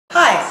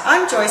Hi,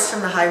 I'm Joyce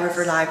from the High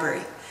River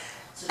Library,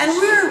 and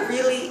we're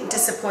really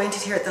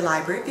disappointed here at the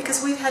library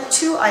because we've had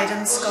 2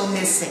 items go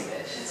missing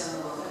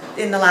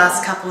in the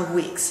last couple of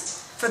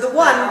weeks. For the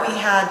one, we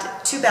had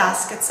 2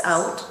 baskets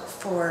out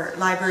for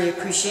Library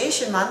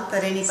Appreciation Month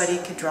that anybody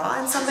could draw,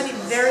 and somebody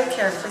very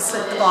carefully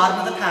slit the bottom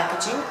of the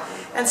packaging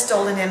and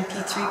stole an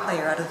MP3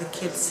 player out of the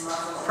kids'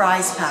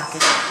 prize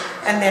package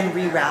and then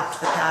rewrapped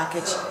the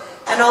package.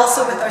 And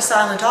also with our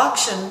silent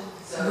auction,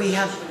 we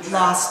have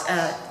lost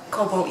a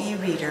Kobo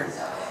e-reader,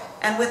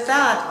 and with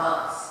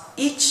that,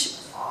 each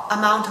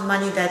amount of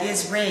money that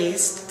is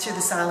raised through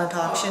the silent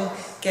auction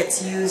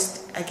gets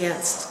used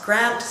against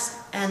grants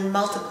and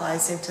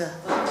multiplies into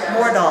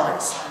more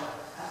dollars.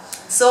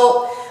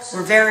 So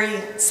we're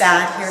very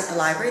sad here at the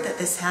library that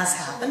this has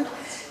happened,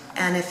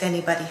 and if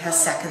anybody has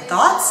second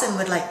thoughts and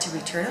would like to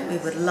return it, we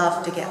would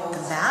love to get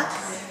them back.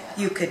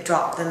 You could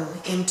drop them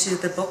into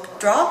the book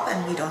drop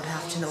and we don't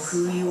have to know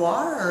who you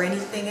are or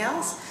anything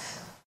else.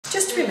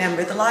 Just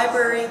remember, the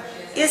library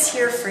is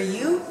here for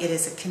you. It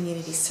is a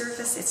community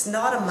service. It's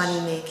not a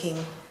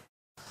money-making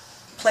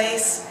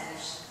place.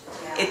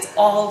 It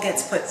all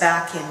gets put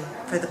back in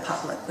for the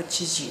public,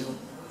 which is you.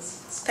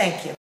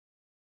 Thank you.